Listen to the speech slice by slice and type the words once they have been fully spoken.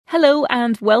Hello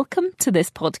and welcome to this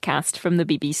podcast from the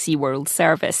BBC World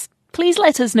Service. Please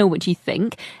let us know what you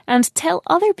think and tell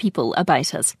other people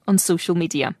about us on social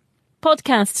media.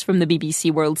 Podcasts from the BBC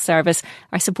World Service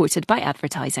are supported by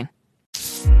advertising.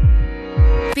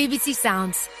 BBC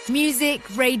Sounds. Music,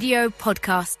 radio,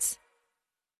 podcasts.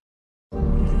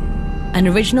 An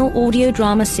original audio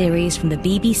drama series from the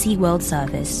BBC World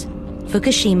Service,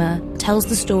 Fukushima tells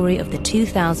the story of the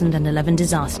 2011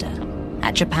 disaster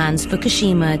at Japan's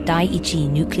Fukushima Daiichi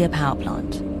nuclear power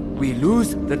plant. We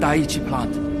lose the Daiichi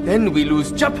plant, then we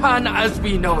lose Japan as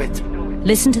we know it.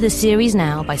 Listen to the series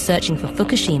now by searching for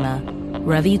Fukushima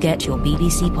wherever you get your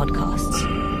BBC podcasts.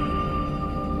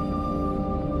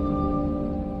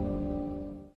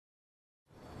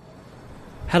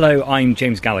 Hello, I'm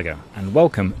James Gallagher, and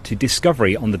welcome to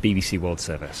Discovery on the BBC World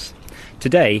Service.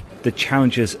 Today, the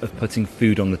challenges of putting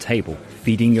food on the table,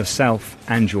 feeding yourself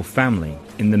and your family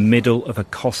in the middle of a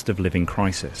cost of living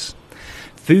crisis.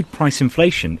 Food price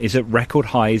inflation is at record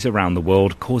highs around the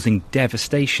world, causing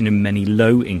devastation in many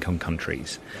low-income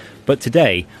countries. But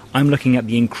today, I'm looking at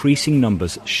the increasing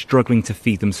numbers struggling to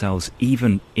feed themselves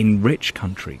even in rich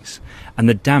countries, and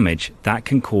the damage that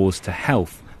can cause to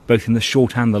health, both in the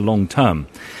short and the long term.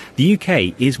 The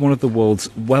UK is one of the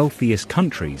world's wealthiest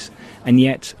countries, and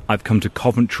yet I've come to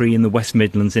Coventry in the West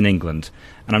Midlands in England,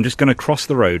 and I'm just going to cross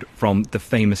the road from the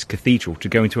famous cathedral to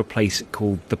go into a place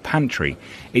called The Pantry.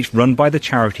 It's run by the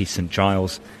charity St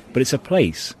Giles, but it's a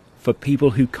place for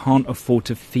people who can't afford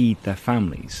to feed their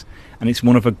families, and it's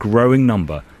one of a growing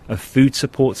number of food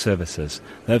support services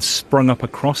that have sprung up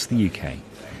across the UK,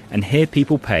 and here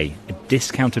people pay a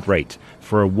discounted rate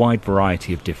for a wide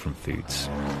variety of different foods.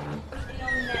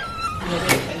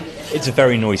 It's a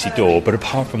very noisy door, but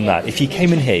apart from that, if you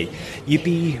came in here, you'd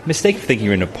be mistaken for thinking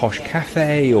you're in a posh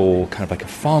cafe or kind of like a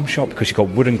farm shop, because you've got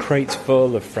wooden crates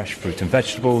full of fresh fruit and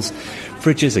vegetables,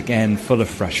 fridges again full of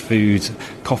fresh foods,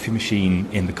 coffee machine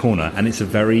in the corner, and it's a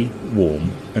very warm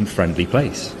and friendly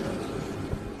place.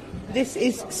 This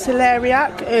is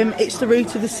celeriac, it's the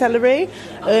root of the celery.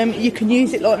 You can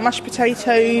use it like mashed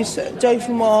potatoes,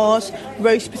 dauphinoise,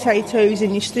 roast potatoes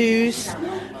in your stews.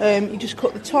 You just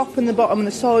cut the top and the bottom and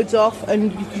the sides off,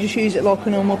 and you can just use it like a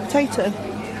normal potato.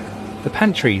 The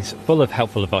pantry's full of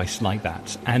helpful advice like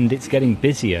that, and it's getting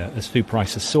busier as food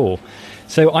prices soar.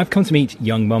 So I've come to meet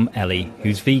young mum Ellie,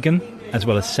 who's vegan, as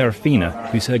well as Serafina,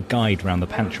 who's her guide around the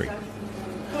pantry.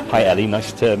 Hi Ellie,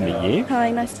 nice to meet you.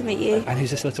 Hi, nice to meet you. And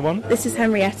who's this little one? This is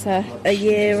Henrietta, a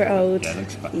year old. Yeah,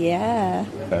 looks fun. Yeah.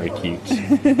 Very cute.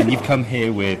 And you've come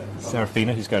here with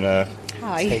Serafina, who's going to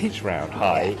take us round.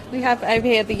 Hi. We have over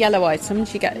here the yellow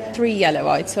items. You get 3 yellow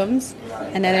items.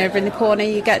 And then over in the corner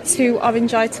you get 2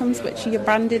 orange items, which are your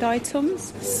branded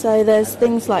items. So there's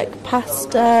things like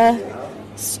pasta,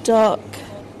 stock,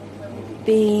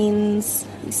 beans,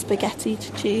 and spaghetti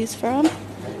to choose from.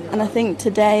 And I think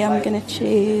today I'm going to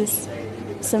choose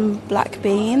some black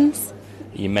beans.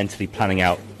 You're mentally planning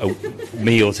out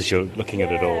meals as you're looking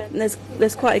at it all. And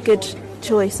there's quite a good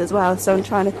choice as well, so I'm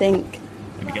trying to think.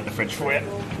 Let me get the fridge for you.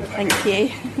 Thank you.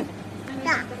 You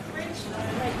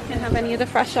can have any of the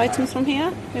fresh items from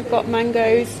here. We've got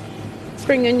mangoes,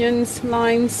 spring onions,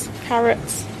 limes,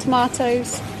 carrots,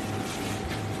 tomatoes.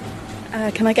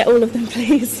 Can I get all of them,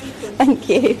 please? Thank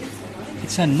you.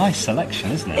 It's a nice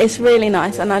selection, isn't it? It's really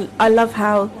nice, and I love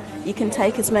how you can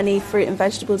take as many fruit and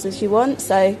vegetables as you want,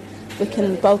 so we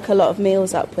can bulk a lot of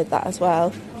meals up with that as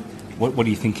well. What are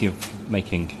you thinking of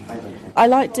making? I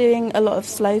like doing a lot of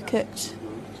slow-cooked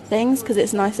things because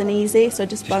it's nice and easy, so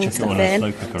just bung stuff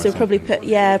in. So probably put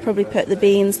the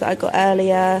beans that I got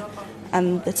earlier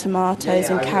and the tomatoes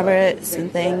and carrots and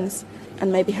things,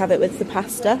 and maybe have it with the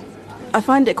pasta. I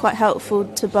find it quite helpful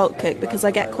to bulk cook because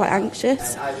I get quite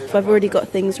anxious. If I've already got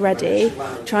things ready,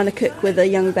 trying to cook with a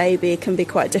young baby can be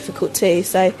quite difficult too.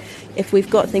 So if we've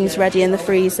got things ready in the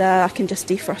freezer, I can just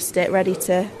defrost it, ready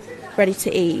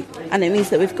to eat. And it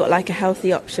means that we've got like a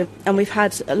healthy option. And we've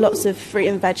had lots of fruit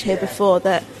and veg here before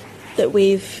that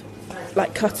we've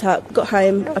like cut up, got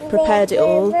home, I've prepared it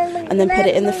all and then put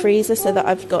it in the freezer so that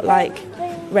I've got like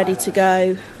ready to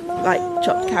go, like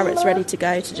chopped carrots ready to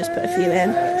go to just put a few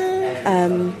in.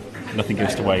 Nothing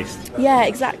goes to waste. Yeah,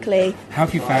 exactly. How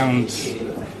have you found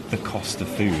the cost of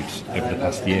food over the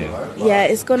past year? Yeah,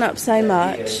 it's gone up so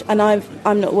much, and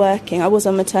I'm not working. I was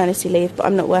on maternity leave, but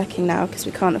I'm not working now because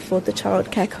we can't afford the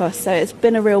childcare costs. So it's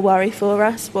been a real worry for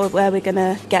us where we're going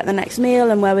to get the next meal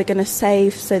and where we're going to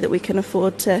save so that we can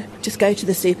afford to just go to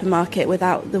the supermarket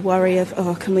without the worry of,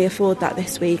 can we afford that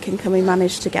this week and can we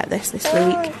manage to get this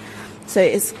week? So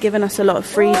it's given us a lot of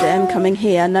freedom coming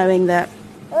here, knowing that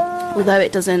although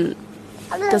it doesn't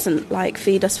doesn't like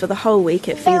feed us for the whole week,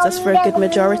 it feeds us for a good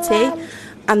majority,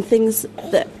 and things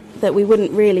that we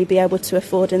wouldn't really be able to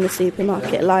afford in the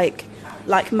supermarket,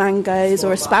 like mangoes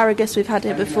or asparagus. We've had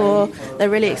it before. They're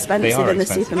really expensive in the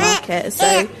supermarket,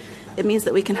 so it means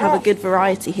that we can have a good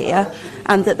variety here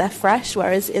and that they're fresh,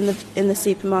 whereas in the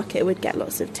supermarket we'd get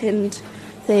lots of tinned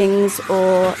things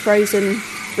or frozen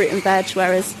fruit and veg,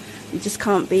 whereas you just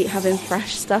can't beat having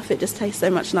fresh stuff. It just tastes so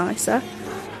much nicer.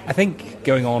 I think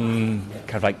going on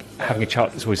kind of like having a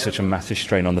child is always such a massive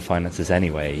strain on the finances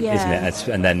anyway, isn't it?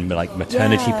 And then like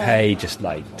maternity pay just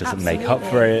like doesn't make up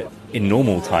for it in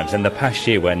normal times. And the past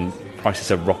year when prices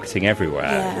are rocketing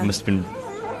everywhere, it must have been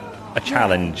a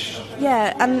challenge.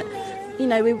 Yeah, and you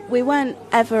know, we weren't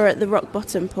ever at the rock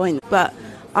bottom point, but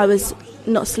I was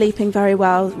not sleeping very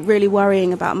well, really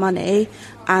worrying about money,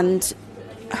 and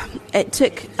it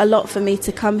took a lot for me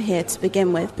to come here to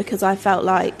begin with, because I felt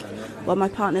like, well, my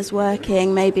partner's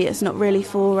working, maybe it's not really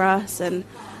for us, and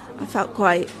I felt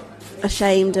quite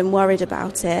ashamed and worried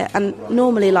about it. And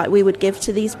normally, like, we would give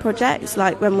to these projects,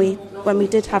 like when we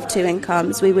did have two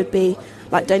incomes, we would be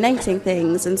like donating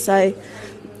things, and so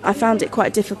I found it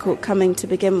quite difficult coming to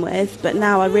begin with, but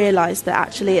now I realise that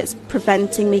actually it's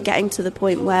preventing me getting to the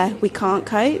point where we can't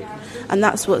cope, and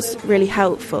that's what's really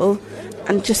helpful.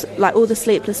 And just like all the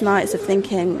sleepless nights of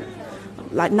thinking,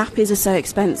 like, nappies are so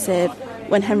expensive.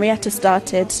 When Henrietta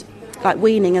started like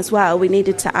weaning as well, we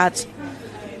needed to add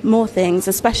more things,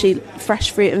 especially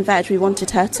fresh fruit and veg. We wanted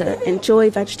her to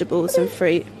enjoy vegetables and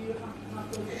fruit,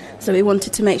 so we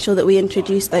wanted to make sure that we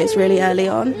introduced those really early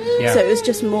on. So it was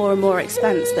just more and more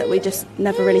expense that we just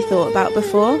never really thought about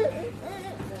before.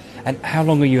 And how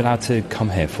long are you allowed to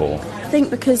come here for? I think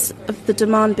because of the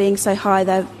demand being so high,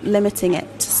 they're limiting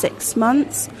it to 6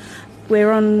 months.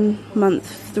 We're on month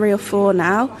 3 or 4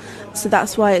 now, so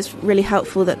that's why it's really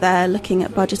helpful that they're looking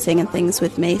at budgeting and things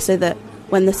with me, so that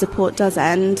when the support does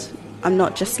end, I'm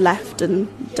not just left and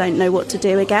don't know what to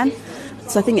do again.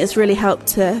 So I think it's really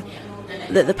helped that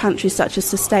the pantry is such a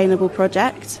sustainable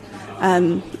project,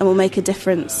 and will make a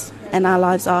difference in our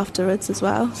lives afterwards as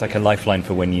well. It's like a lifeline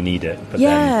for when you need it. But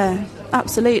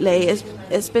absolutely.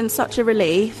 It's been such a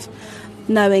relief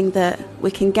knowing that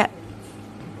we can get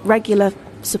regular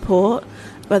support,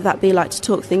 whether that be like to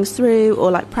talk things through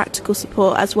or like practical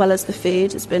support, as well as the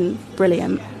food. It's been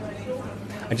brilliant.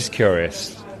 I'm just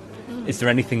curious, is there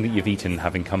anything that you've eaten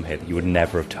having come here that you would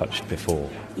never have touched before?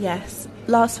 Yes.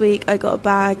 Last week I got a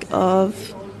bag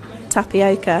of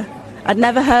tapioca. I'd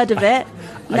never heard of it,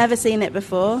 never seen it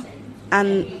before,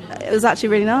 and it was actually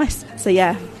really nice. So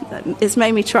yeah, it's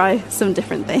made me try some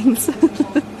different things.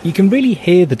 You can really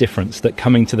hear the difference that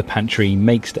coming to the pantry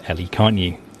makes to Ellie, can't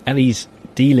you? Ellie's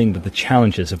dealing with the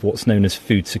challenges of what's known as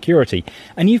food security,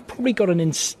 and you've probably got an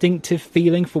instinctive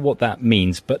feeling for what that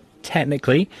means, but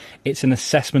technically it's an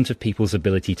assessment of people's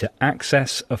ability to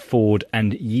access, afford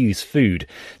and use food.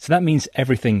 So that means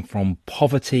everything from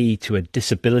poverty to a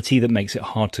disability that makes it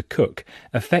hard to cook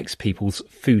affects people's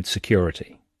food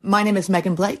security. My name is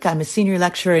Megan Blake. I'm a senior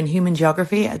lecturer in human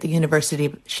geography at the University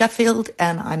of Sheffield,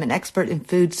 and I'm an expert in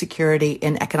food security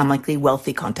in economically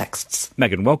wealthy contexts.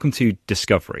 Megan, welcome to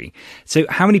Discovery. So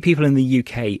how many people in the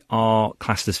UK are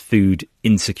classed as food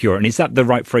insecure? And is that the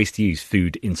right phrase to use,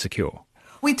 food insecure?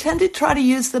 We tend to try to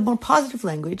use the more positive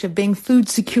language of being food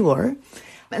secure.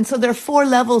 And so there are 4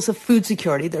 levels of food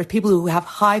security. There are people who have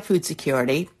high food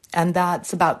security, and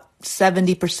that's about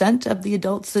 70% of the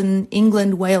adults in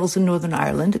England, Wales and Northern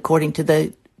Ireland, according to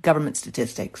the government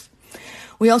statistics.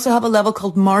 We also have a level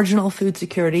called marginal food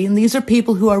security, and these are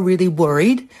people who are really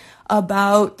worried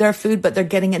about their food, but they're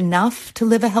getting enough to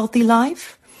live a healthy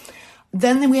life.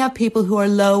 Then we have people who are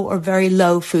low or very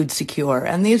low food secure,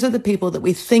 and these are the people that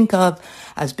we think of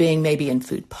as being maybe in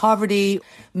food poverty.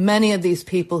 Many of these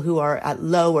people who are at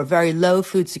low or very low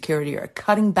food security are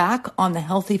cutting back on the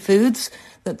healthy foods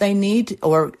that they need,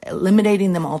 or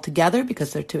eliminating them altogether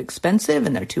because they're too expensive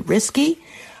and they're too risky,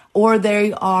 or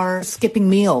they are skipping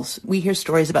meals. We hear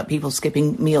stories about people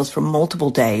skipping meals for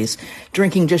multiple days,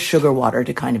 drinking just sugar water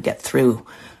to kind of get through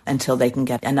until they can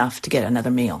get enough to get another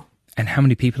meal. And how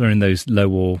many people are in those low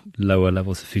or lower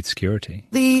levels of food security?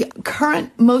 The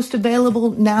current most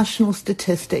available national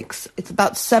statistics, it's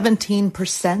about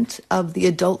 17% of the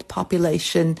adult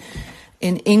population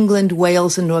in England,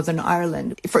 Wales and Northern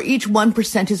Ireland. For each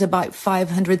 1% is about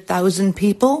 500,000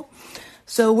 people.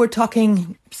 So we're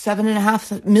talking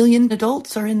 7.5 million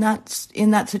adults are in that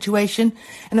situation.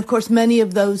 And of course, many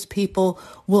of those people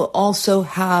will also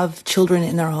have children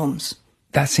in their homes.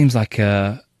 That seems like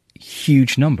a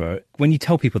huge number. When you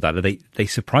tell people that, are they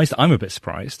surprised? I'm a bit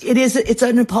surprised. It's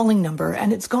an appalling number,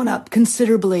 and it's gone up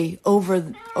considerably over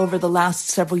the last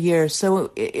several years.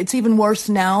 So it's even worse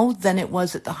now than it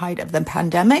was at the height of the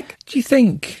pandemic. Do you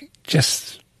think,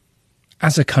 just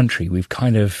as a country, we've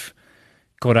kind of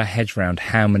got our heads around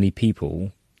how many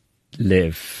people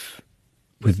live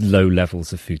with low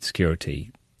levels of food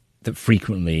security, that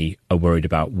frequently are worried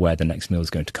about where the next meal is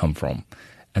going to come from,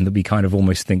 and that we kind of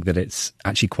almost think that it's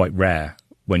actually quite rare,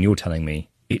 when you're telling me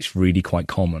it's really quite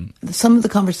common? Some of the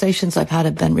conversations I've had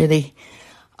have been really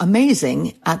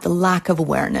amazing at the lack of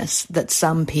awareness that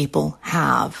some people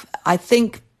have. I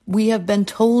think we have been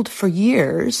told for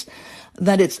years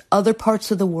that it's other parts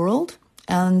of the world,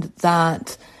 and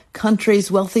that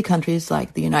wealthy countries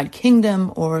like the United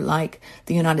Kingdom or like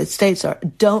the United States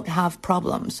don't have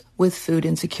problems with food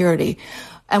insecurity.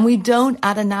 And we don't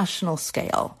at a national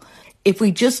scale. If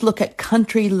we just look at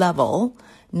country level,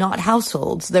 not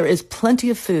households, there is plenty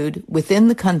of food within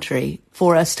the country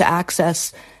for us to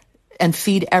access and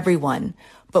feed everyone.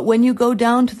 But when you go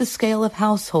down to the scale of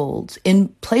households in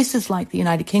places like the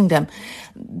United Kingdom,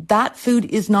 that food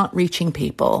is not reaching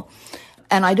people.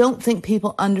 And I don't think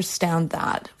people understand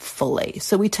that fully.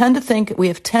 So we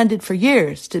have tended for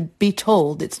years to be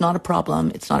told it's not a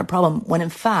problem, when in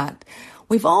fact,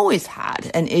 we've always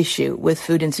had an issue with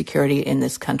food insecurity in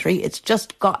this country. It's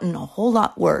just gotten a whole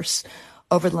lot worse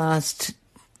over the last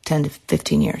 10 to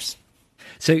 15 years.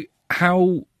 So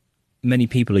how many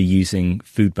people are using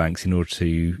food banks in order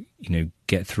to,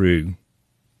 get through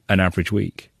an average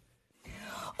week?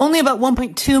 Only about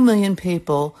 1.2 million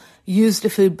people used a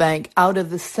food bank out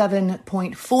of the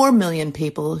 7.4 million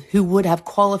people who would have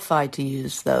qualified to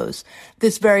use those.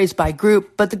 This varies by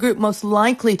group, but the group most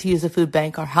likely to use a food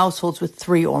bank are households with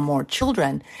 3 or more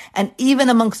children. And even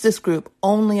amongst this group,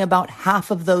 only about half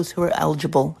of those who are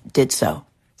eligible did so.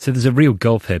 So there's a real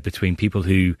gulf here between people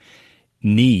who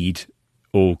need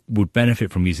or would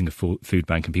benefit from using a food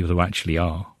bank and people who actually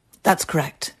are. That's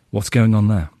correct. What's going on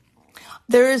there?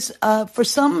 There is, for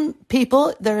some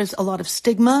people, there is a lot of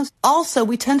stigma. Also,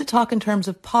 we tend to talk in terms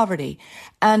of poverty.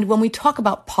 And when we talk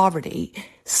about poverty,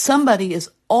 somebody is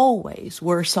always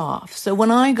worse off. So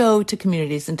when I go to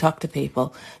communities and talk to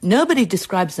people, nobody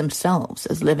describes themselves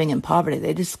as living in poverty.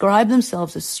 They describe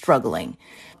themselves as struggling.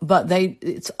 But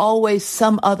it's always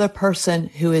some other person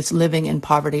who is living in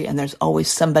poverty, and there's always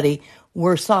somebody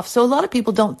worse off. So a lot of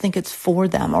people don't think it's for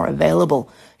them or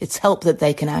available. It's help that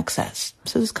they can access.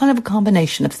 So there's kind of a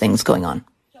combination of things going on.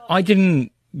 I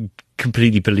didn't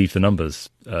completely believe the numbers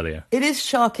earlier. It is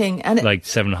shocking. And like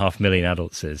 7.5 million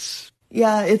adults is...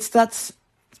 Yeah, that's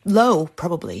low,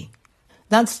 probably.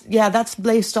 That's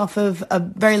based off of a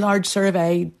very large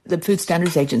survey the Food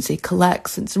Standards Agency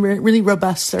collects. It's a really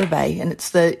robust survey, and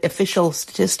it's the official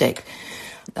statistic.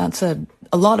 That's a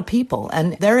lot of people,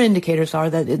 and their indicators are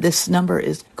that this number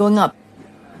is going up.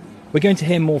 We're going to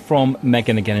hear more from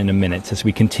Megan again in a minute as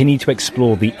we continue to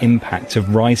explore the impact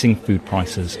of rising food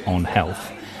prices on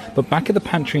health. But back at the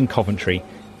pantry in Coventry,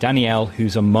 Danielle,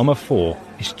 who's a mum of 4,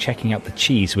 is checking out the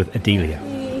cheese with Adelia.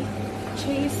 The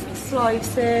cheese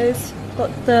slices, got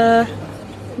the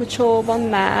mature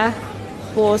one there.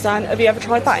 Boursin. Have you ever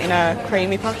tried that in a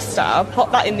creamy pasta?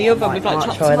 Pop that in the oven with like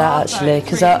chopped tomato. I might try that actually,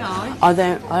 because I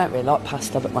don't really like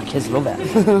pasta, but my kids love it.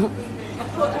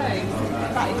 Put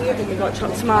that in the oven with like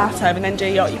chopped tomato, and then do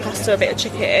your pasta, a bit of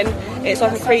chicken. It's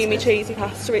like a creamy cheesy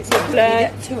pasta. It's lovely. Can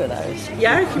you get 2 of those?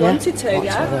 Yeah, if you wanted to. I'll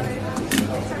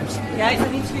Yeah, it's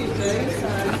only 2 food, so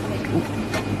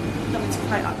don't need to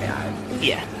play that bit out.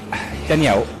 Yeah.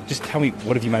 Danielle, just tell me,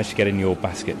 what have you managed to get in your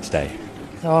basket today?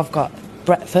 So I've got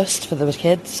breakfast for the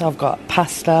kids. I've got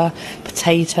pasta,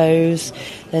 potatoes.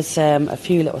 There's a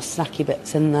few little snacky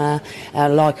bits in there. I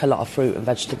like a lot of fruit and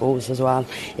vegetables as well.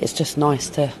 It's just nice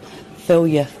to fill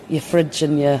your fridge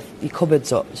and your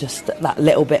cupboards up just that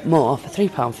little bit more. For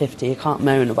 £3.50, you can't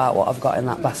moan about what I've got in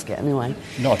that basket anyway.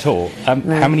 Not at all.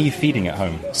 No. How many are you feeding at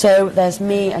home? So there's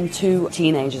me and 2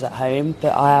 teenagers at home,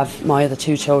 but I have my other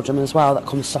 2 children as well that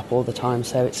come stop all the time.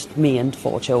 So it's me and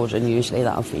 4 children usually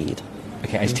that I feed.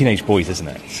 Okay, it's teenage boys, isn't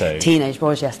it? So teenage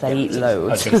boys, yes, they eat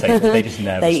loads. I was going to say, they just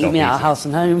never They stop eat me out of eating. house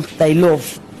and home. They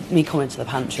love me coming to the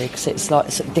pantry because it's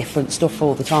different stuff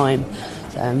all the time.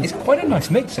 It's quite a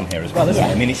nice mix in here as well, isn't it?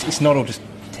 I mean, it's not all just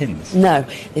tins. No,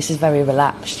 this is very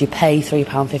relaxed. You pay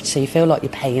 £3.50, so you feel like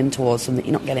you're paying towards something.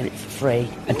 You're not getting it for free.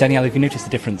 And Danielle, have you noticed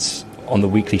the difference on the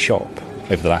weekly shop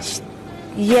over the last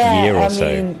year or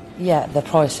so? Yeah, the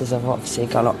prices have obviously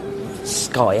gone up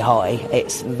sky high.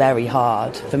 It's very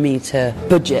hard for me to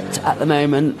budget at the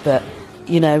moment, but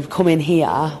come in here,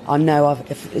 I know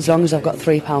as long as I've got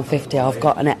 £3.50, I've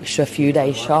got an extra few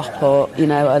days shop or,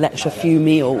 an extra few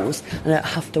meals. I don't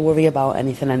have to worry about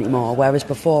anything anymore. Whereas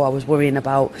before I was worrying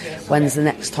about when's the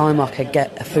next time I could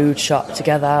get a food shop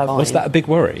together. Was that a big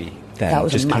worry then? That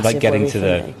was just a kind of like getting to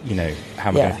the, me. How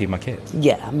am I going to feed my kids?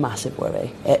 Yeah, massive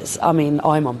worry.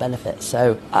 I'm on benefits,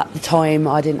 so at the time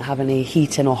I didn't have any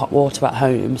heating or hot water at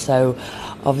home, so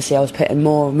obviously I was putting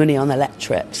more money on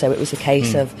electric, so it was a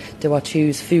case of, do I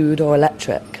choose food or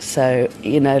electric? So,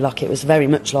 it was very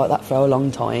much like that for a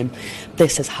long time.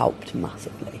 This has helped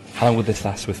massively. How long will this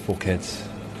last with 4 kids?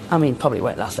 Probably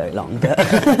won't last very long, but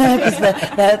because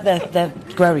they're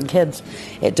growing kids,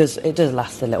 it does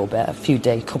last a little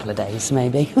bit, couple of days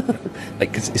maybe.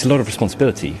 Because it's a lot of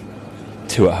responsibility,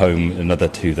 2 at home, another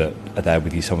 2 that are there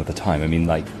with you some of the time.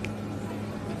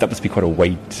 That must be quite a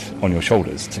weight on your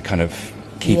shoulders to kind of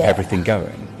keep everything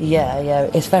going. Yeah,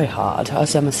 it's very hard.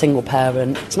 I'm a single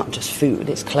parent. It's not just food,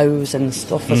 it's clothes and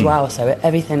stuff as well. So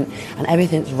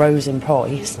everything's rose in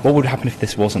price. What would happen if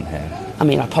this wasn't here?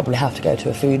 I'd probably have to go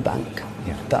to a food bank.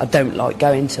 Yeah. But I don't like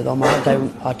going to them.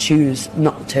 I choose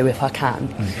not to if I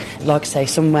can. Like I say,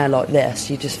 somewhere like this,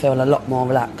 you just feel a lot more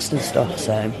relaxed and stuff.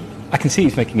 So I can see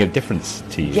it's making a difference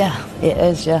to you. Yeah, it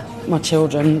is. Yeah, my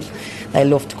children, they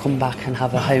love to come back and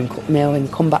have a home-cooked meal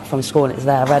and come back from school and it's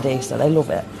there ready, so they love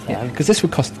it. Because this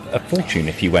would cost a fortune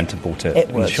if you went and bought it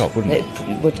in the shop, wouldn't it?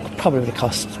 It would probably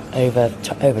cost over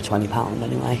 £20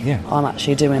 anyway. Yeah. I'm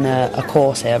actually doing a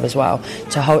course here as well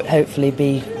to hopefully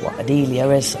be what Adelia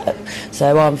is.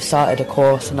 So I've started a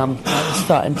course and I'm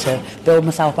starting to build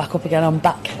myself back up again. I'm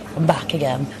back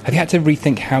again. Have you had to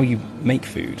rethink how you make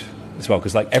food as well?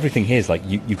 Because everything here is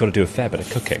you've got to do a fair bit of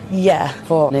cooking. Yeah,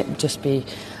 for it would just be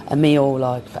a meal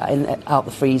out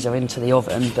the freezer into the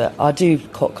oven, but I do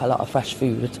cook a lot of fresh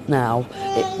food now.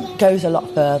 It goes a lot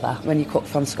further when you cook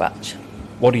from scratch.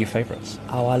 What are your favourites?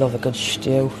 Oh, I love a good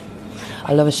stew.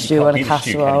 I love a stew and a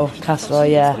casserole. Casserole,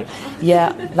 yeah.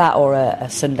 Yeah, that or a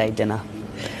Sunday dinner.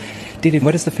 Didi,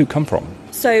 where does the food come from?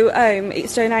 So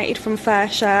it's donated from Fair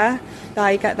Share.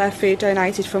 They get their food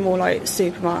donated from all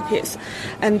supermarkets,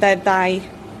 and then they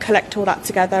collect all that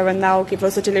together and they'll give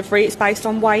us a delivery. It's based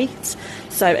on weight,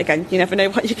 so again, you never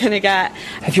know what you're going to get.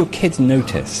 Have your kids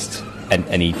noticed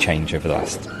any change over the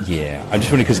last year? I'm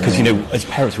just wondering because as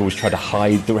parents we always try to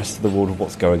hide the rest of the world of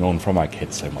what's going on from our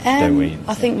kids so much, don't we?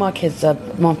 I think my kids are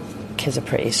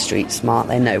pretty street smart.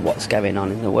 They know what's going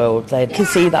on in the world. They can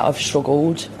see that I've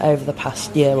struggled over the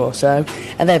past year or so,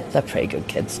 and they're pretty good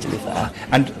kids, to be fair.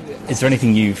 And is there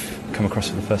anything you've come across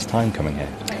for the first time coming here?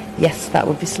 Yes, that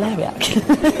would be celeriac.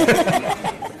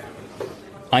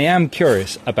 I am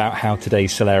curious about how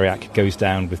today's celeriac goes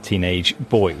down with teenage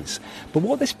boys. But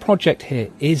what this project here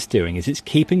is doing is it's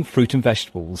keeping fruit and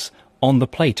vegetables on the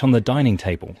plate, on the dining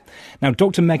table. Now,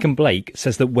 Dr. Megan Blake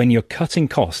says that when you're cutting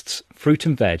costs, fruit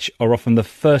and veg are often the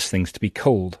first things to be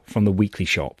culled from the weekly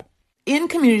shop. In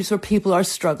communities where people are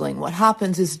struggling, what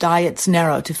happens is diets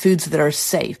narrow to foods that are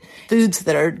safe, foods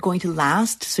that are going to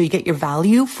last, so you get your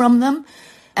value from them,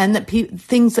 and that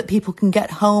things that people can get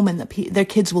home and that their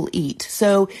kids will eat.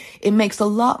 So it makes a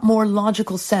lot more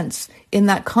logical sense in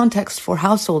that context for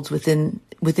households within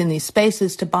these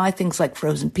spaces to buy things like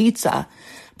frozen pizza,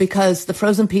 because the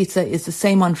frozen pizza is the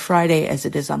same on Friday as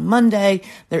it is on Monday.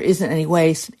 There isn't any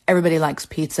waste. Everybody likes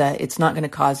pizza. It's not going to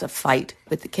cause a fight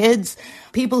with the kids.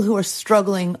 People who are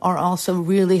struggling are also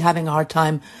really having a hard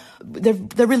time.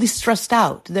 They're really stressed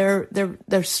out.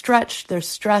 They're stretched. They're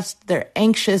stressed. They're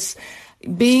anxious.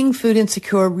 Being food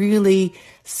insecure really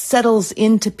settles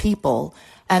into people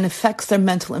and affects their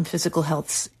mental and physical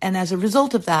health. And as a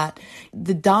result of that,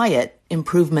 the diet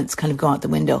improvements kind of go out the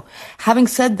window. Having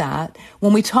said that,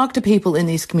 when we talk to people in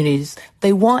these communities,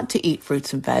 they want to eat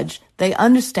fruits and veg. They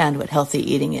understand what healthy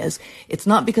eating is. It's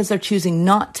not because they're choosing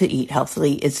not to eat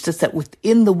healthily. It's just that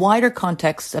within the wider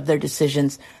context of their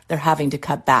decisions, they're having to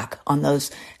cut back on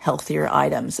those healthier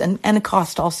items. And a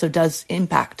cost also does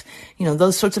impact.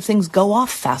 Those sorts of things go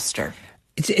off faster.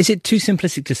 Is it too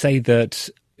simplistic to say that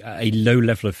a low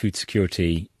level of food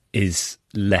security is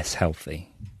less healthy?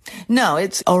 No,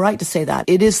 it's all right to say that.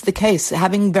 It is the case.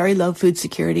 Having very low food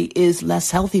security is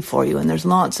less healthy for you. And there's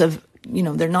lots of,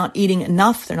 they're not eating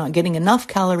enough. They're not getting enough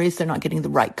calories. They're not getting the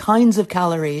right kinds of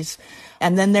calories.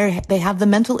 And then they have the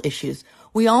mental issues.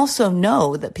 We also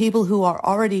know that people who are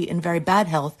already in very bad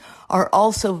health are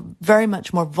also very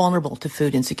much more vulnerable to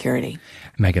food insecurity.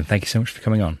 Megan, thank you so much for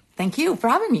coming on. Thank you for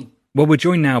having me. Well, we're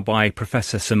joined now by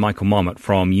Professor Sir Michael Marmot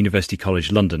from University College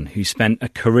London, who spent a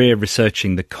career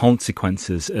researching the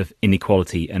consequences of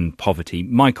inequality and poverty.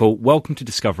 Michael, welcome to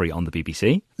Discovery on the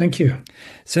BBC. Thank you.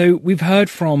 So we've heard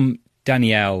from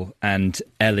Danielle and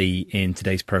Ellie in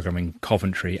today's programme in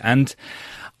Coventry, and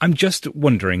I'm just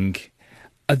wondering,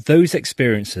 are those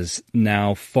experiences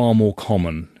now far more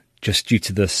common just due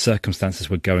to the circumstances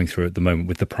we're going through at the moment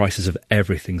with the prices of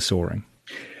everything soaring?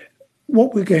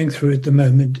 What we're going through at the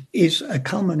moment is a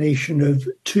culmination of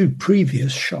two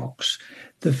previous shocks.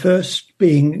 The first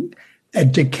being a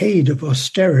decade of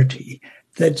austerity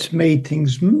that's made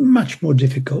things much more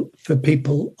difficult for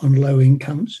people on low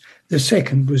incomes. The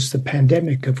second was the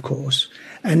pandemic, of course.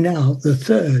 And now the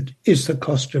third is the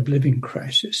cost of living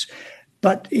crisis.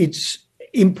 But it's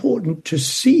important to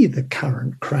see the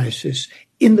current crisis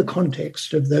in the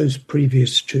context of those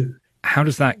previous two. How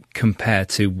does that compare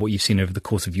to what you've seen over the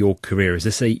course of your career? Is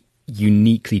this a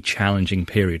uniquely challenging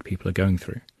period people are going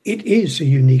through? It is a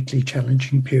uniquely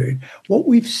challenging period. What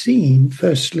we've seen,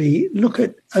 firstly, look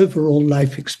at overall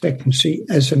life expectancy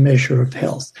as a measure of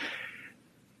health.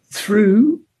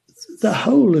 Through the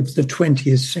whole of the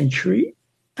 20th century,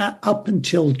 up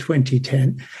until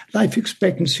 2010, life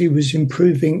expectancy was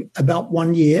improving about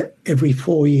 1 year every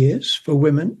 4 years for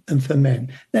women and for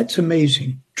men. That's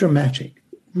amazing, dramatic,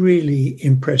 really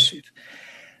impressive.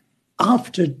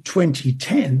 After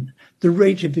 2010, the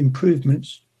rate of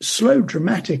improvements slowed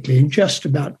dramatically and just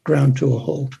about ground to a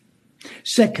halt.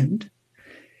 Second,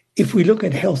 if we look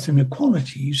at health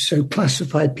inequalities, so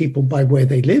classify people by where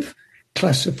they live,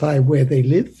 classify where they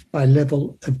live by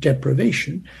level of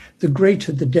deprivation, the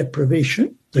greater the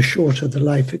deprivation, the shorter the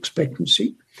life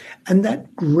expectancy. And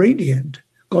that gradient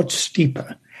got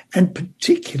steeper. And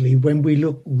particularly when we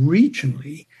look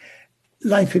regionally,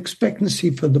 life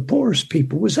expectancy for the poorest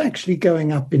people was actually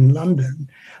going up in London,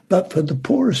 but for the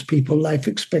poorest people, life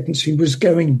expectancy was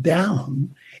going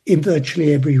down in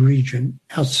virtually every region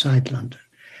outside London.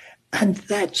 And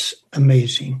that's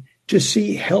amazing to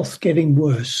see health getting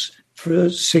worse for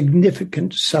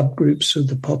significant subgroups of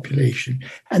the population.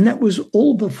 And that was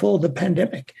all before the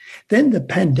pandemic. Then the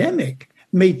pandemic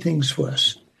made things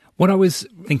worse. What I was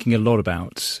thinking a lot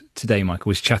about today, Michael,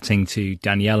 was chatting to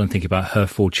Danielle and thinking about her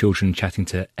 4 children, chatting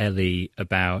to Ellie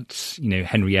about,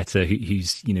 Henrietta,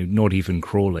 who's, not even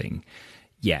crawling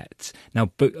yet.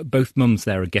 Now, both mums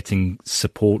there are getting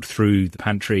support through the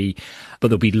pantry, but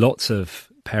there'll be lots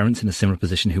of parents in a similar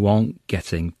position who aren't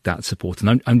getting that support.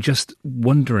 And I'm just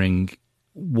wondering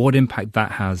what impact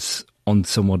that has on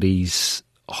somebody's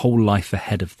whole life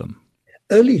ahead of them.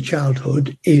 Early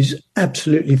childhood is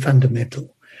absolutely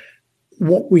fundamental.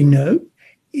 What we know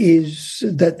is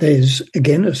that there's,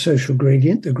 again, a social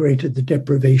gradient. The greater the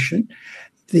deprivation,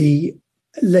 the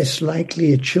less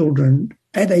likely are children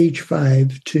at age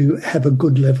 5 to have a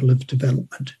good level of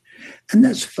development. And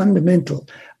that's fundamental.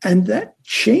 And that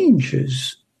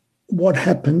changes what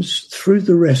happens through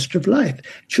the rest of life.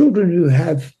 Children who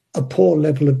have a poor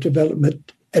level of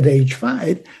development at age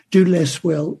 5 do less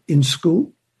well in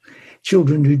school.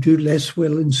 Children who do less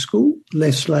well in school,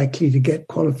 less likely to get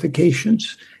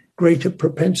qualifications, greater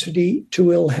propensity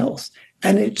to ill health.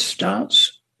 And it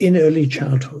starts in early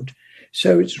childhood.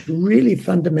 So it's really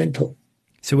fundamental.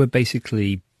 So we're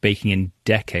basically baking in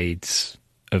decades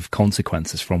of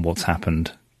consequences from what's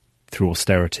happened through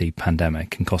austerity,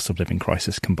 pandemic, and cost of living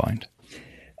crisis combined.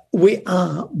 We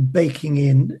are baking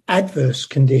in adverse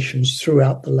conditions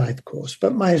throughout the life course.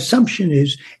 But my assumption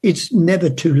is it's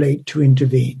never too late to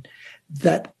intervene.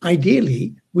 That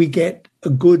ideally we get a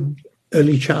good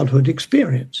early childhood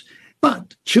experience.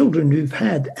 But children who've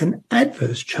had an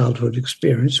adverse childhood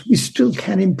experience, we still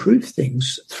can improve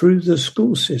things through the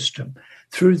school system,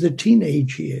 through the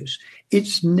teenage years.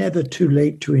 It's never too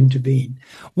late to intervene.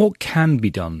 What can be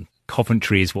done?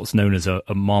 Coventry is what's known as a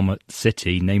Marmot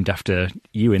city, named after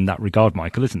you in that regard,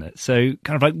 Michael, isn't it? So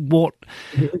kind of like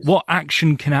what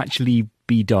action can actually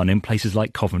be done in places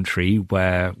like Coventry,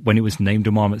 where when it was named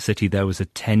a Marmot city, there was a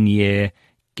 10-year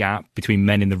gap between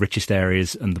men in the richest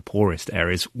areas and the poorest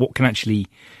areas? What can actually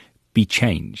be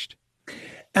changed?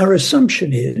 Our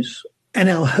assumption is, and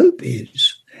our hope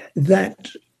is, that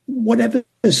whatever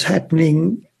is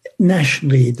happening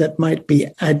nationally that might be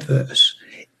adverse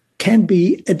can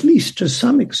be, at least to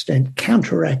some extent,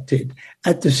 counteracted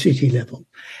at the city level.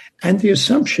 And the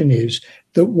assumption is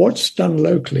that what's done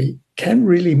locally can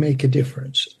really make a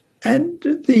difference. And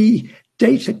the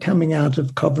data coming out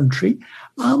of Coventry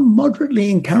are moderately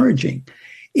encouraging.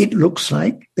 It looks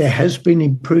like there has been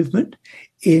improvement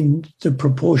in the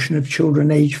proportion of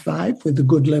children age 5 with a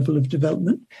good level of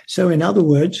development. So in other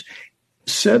words,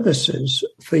 services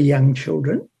for young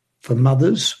children, for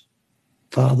mothers,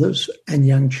 fathers, and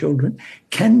young children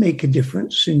can make a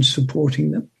difference in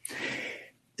supporting them.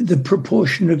 the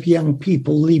proportion of young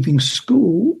people leaving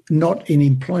school, not in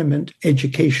employment,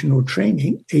 education or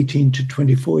training, 18 to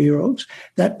 24-year-olds,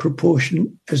 that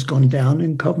proportion has gone down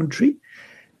in Coventry.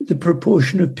 The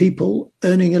proportion of people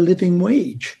earning a living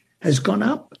wage has gone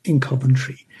up in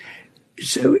Coventry.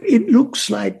 So it looks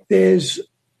like there's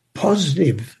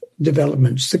positive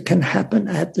developments that can happen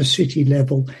at the city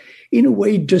level in a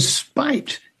way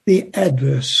despite the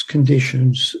adverse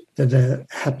conditions that are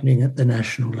happening at the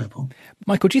national level.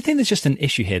 Michael, do you think there's just an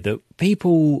issue here that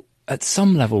people at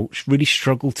some level really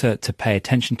struggle to pay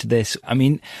attention to this? I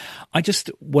mean, I just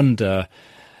wonder,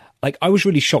 like, I was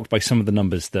really shocked by some of the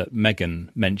numbers that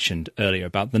Megan mentioned earlier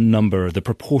about the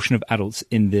proportion of adults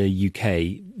in the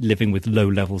UK living with low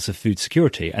levels of food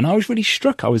security. And I was really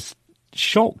struck. I was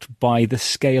shocked by the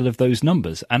scale of those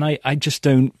numbers. And I just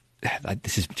don't,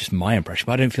 this is just my impression,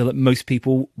 but I don't feel that most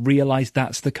people realise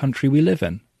that's the country we live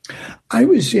in. I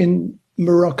was in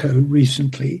Morocco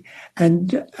recently,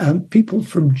 and people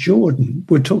from Jordan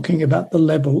were talking about the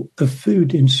level of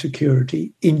food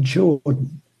insecurity in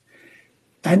Jordan.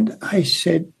 And I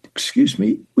said, excuse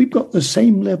me, we've got the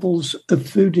same levels of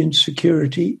food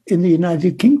insecurity in the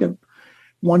United Kingdom.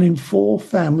 1 in 4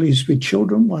 families with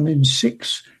children, 1 in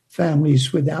 6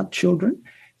 families without children.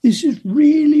 This is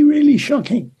really, really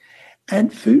shocking.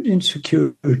 And food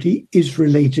insecurity is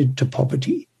related to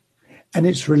poverty, and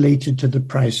it's related to the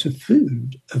price of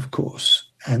food, of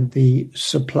course, and the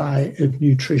supply of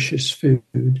nutritious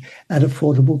food at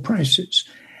affordable prices.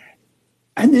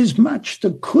 And there's much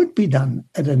that could be done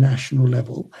at a national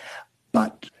level,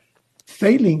 but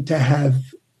failing to have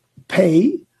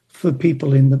pay for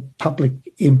people in the public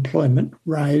employment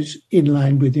rise in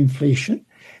line with inflation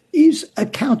is a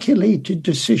calculated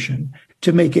decision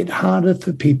to make it harder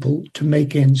for people to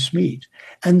make ends meet.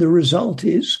 And the result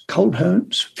is cold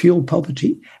homes, fuel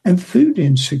poverty, and food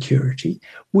insecurity,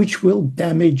 which will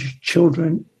damage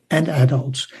children and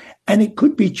adults. And it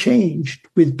could be changed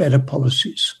with better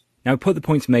policies. Now, put the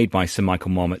points made by Sir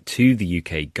Michael Marmot to the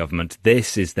UK government.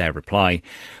 This is their reply.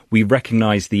 We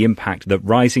recognise the impact that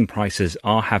rising prices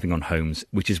are having on homes,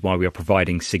 which is why we are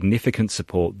providing significant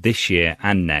support this year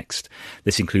and next.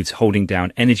 This includes holding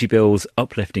down energy bills,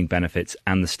 uplifting benefits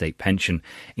and the state pension,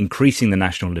 increasing the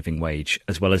national living wage,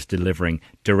 as well as delivering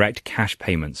direct cash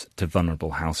payments to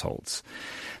vulnerable households.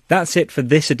 That's it for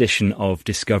this edition of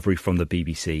Discovery from the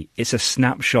BBC. It's a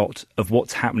snapshot of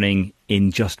what's happening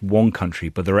in just one country,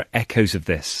 but there are echoes of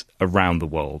this around the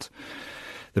world.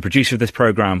 The producer of this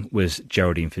programme was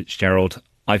Geraldine Fitzgerald.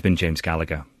 I've been James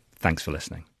Gallagher. Thanks for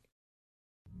listening.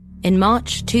 In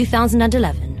March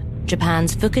 2011,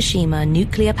 Japan's Fukushima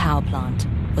nuclear power plant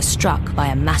was struck by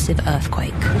a massive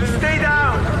earthquake. Stay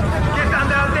down! Get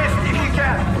under a desk if you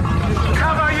can!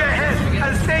 Cover your head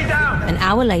and stay down! An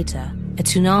hour later, a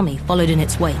tsunami followed in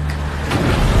its wake,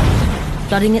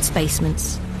 flooding its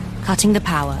basements, cutting the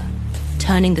power,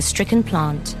 turning the stricken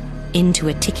plant into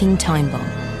a ticking time bomb.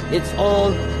 It's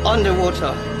all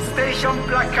underwater. Station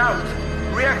blackout.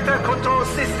 Reactor control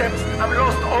systems have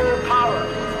lost all power.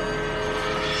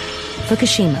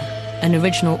 Fukushima, an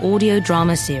original audio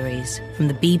drama series from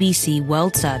the BBC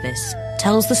World Service,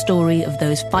 tells the story of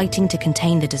those fighting to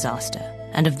contain the disaster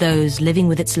and of those living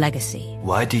with its legacy.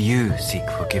 Why do you seek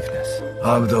forgiveness?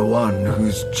 I'm the one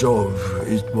whose job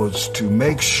it was to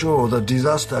make sure the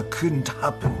disaster couldn't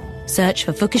happen. Search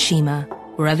for Fukushima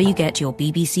wherever you get your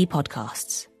BBC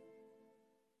podcasts.